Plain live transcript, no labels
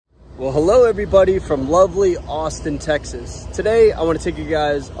Well, hello everybody from lovely Austin, Texas. Today, I want to take you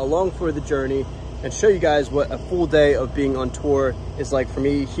guys along for the journey and show you guys what a full day of being on tour is like for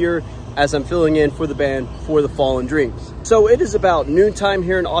me here as I'm filling in for the band For the Fallen Dreams. So it is about noontime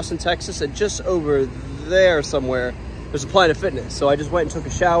here in Austin, Texas, and just over there somewhere, there's a Planet Fitness. So I just went and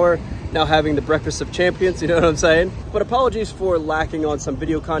took a shower, now having the breakfast of champions, you know what I'm saying? But apologies for lacking on some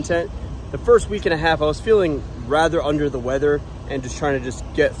video content. The first week and a half, I was feeling rather under the weather and just trying to just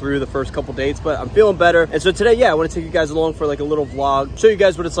get through the first couple dates, but I'm feeling better. And so today, I want to take you guys along for like a little vlog, show you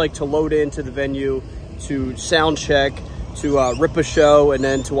guys what it's like to load into the venue, to sound check, to rip a show, and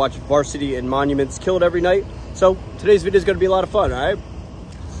then to watch Varsity and Monuments kill it every night. So today's video is going to be a lot of fun, all right?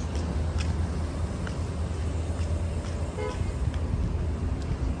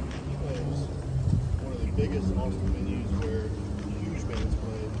 One of the biggest Austin venues where huge bands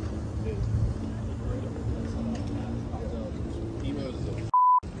play is Emo's is a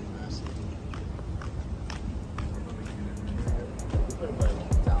massive.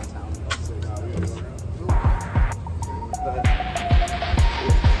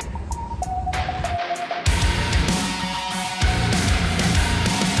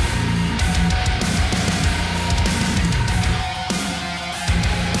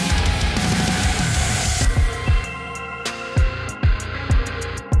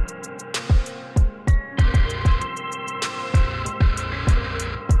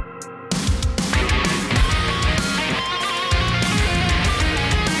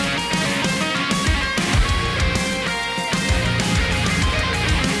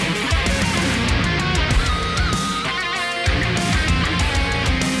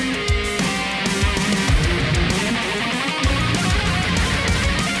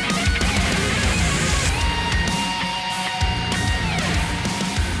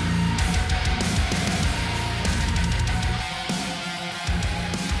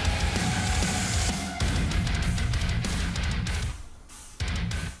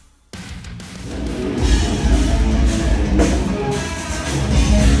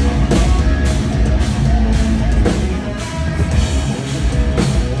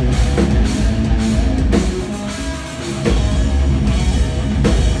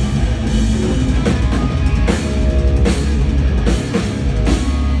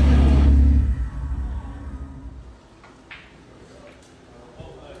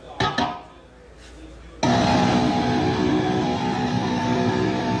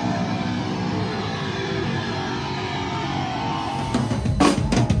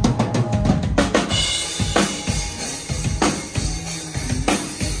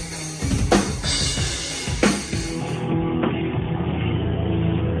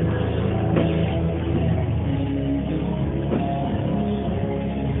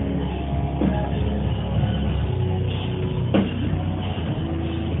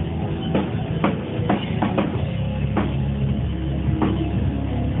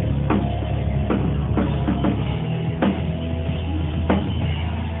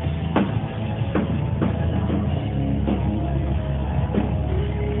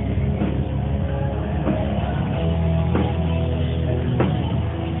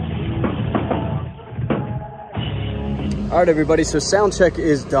 All right, everybody, so sound check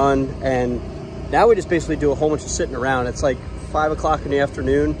is done, and now we just basically do a whole bunch of sitting around. It's like 5 o'clock in the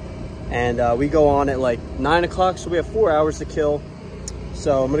afternoon, and we go on at like 9 o'clock, so we have 4 hours to kill.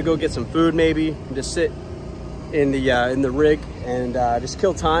 So I'm gonna go get some food maybe, and just sit in the rig and just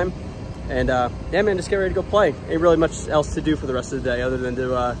kill time. And yeah, man, just get ready to go play. Ain't really much else to do for the rest of the day other than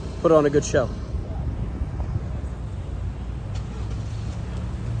to put on a good show.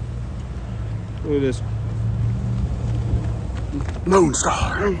 Look at this.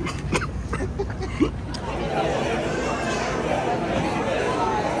 Moonstar.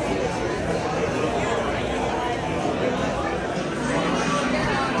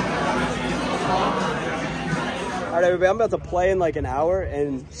 All right, everybody, I'm about to play in like an hour,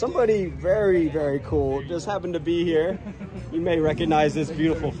 and somebody very, very cool just happened to be here. You may recognize this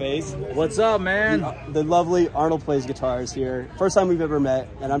beautiful face. What's up, man? The lovely Arnold Plays Guitar is here. First time we've ever met,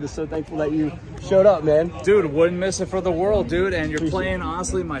 and I'm just so thankful that you showed up, man. Dude, wouldn't miss it for the world, dude. And you're playing,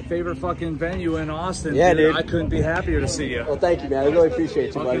 honestly, my favorite fucking venue in Austin. Yeah, dude. I couldn't be happier to see you. Well, thank you, man. I really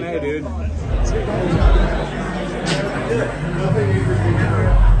appreciate you, buddy. Fucking A, dude.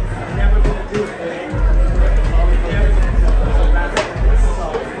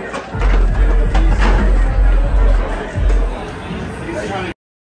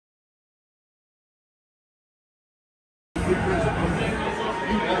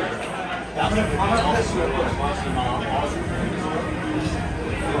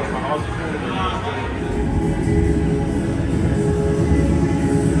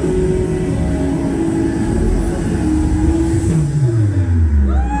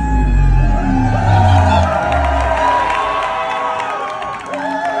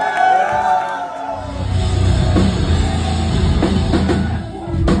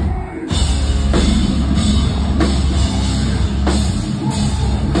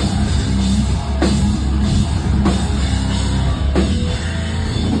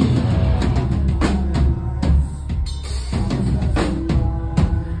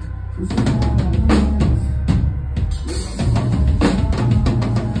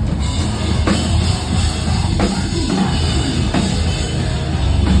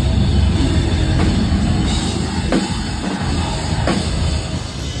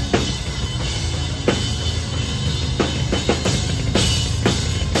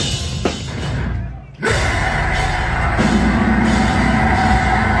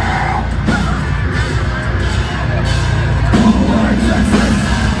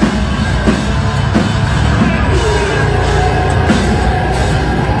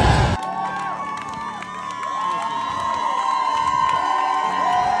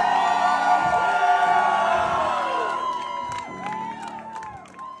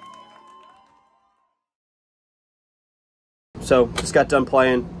 So just got done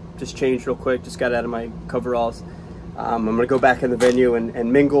playing, just changed real quick, just got out of my coveralls. I'm gonna go back in the venue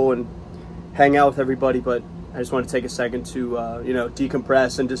and mingle and hang out with everybody, but I just want to take a second to you know,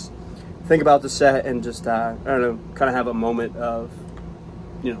 decompress and just think about the set and just I don't know, kind of have a moment of,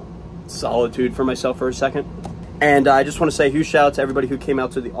 you know, solitude for myself for a second. And I just want to say a huge shout out to everybody who came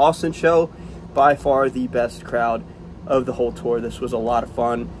out to the Austin show. By far the best crowd of the whole tour. This was a lot of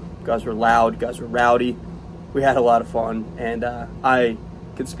fun. You guys were loud, you guys were rowdy. We had a lot of fun, and I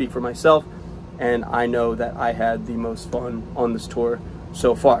can speak for myself, and I know that I had the most fun on this tour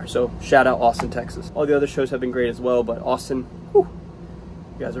so far. So shout out Austin, Texas. All the other shows have been great as well, but Austin, whew,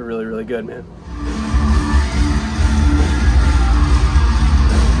 you guys are really, really good, man.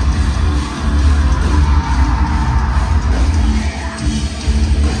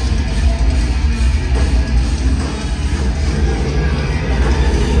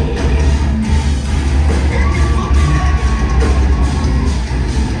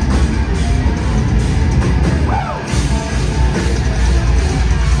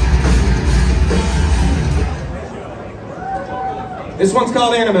 This one's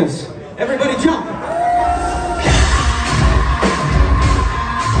called Animus. Everybody jump!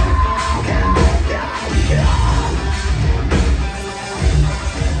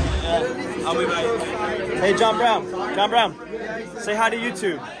 Hey, John Brown. John Brown. Say hi to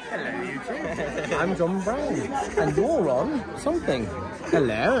YouTube. Hello, YouTube. I'm John Brown, and you're on something.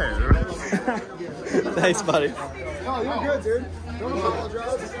 Hello. Thanks, buddy. Oh, you're good, dude. Don't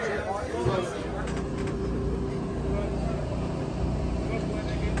apologize.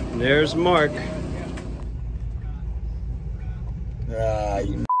 There's Mark. Ah,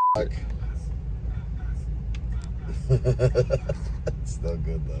 you fuck. It's still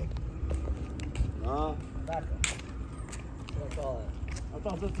good though. What I call it? I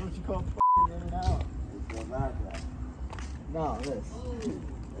thought that's what you call f***ing in and out. It's the Mecca. No, this.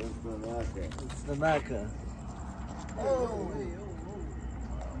 It's the Mecca. It's the Mecca. Oh, hey, oh.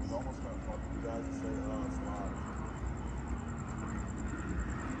 It's almost gonna fuck you guys and say, oh, it's live.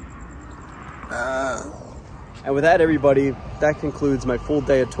 And with that, everybody, that concludes my full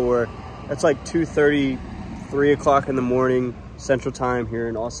day of tour. That's like 2:30, 3 o'clock in the morning, Central Time here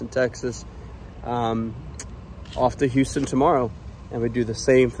in Austin, Texas. Off to Houston tomorrow, and we do the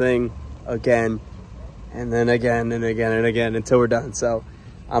same thing again, and then again, and again, and again, until we're done. So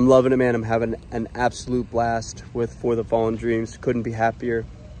I'm loving it, man. I'm having an absolute blast with For the Fallen Dreams. Couldn't be happier.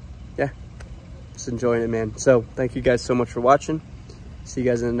 Yeah, just enjoying it, man. So thank you guys so much for watching. See you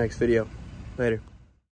guys in the next video. Later.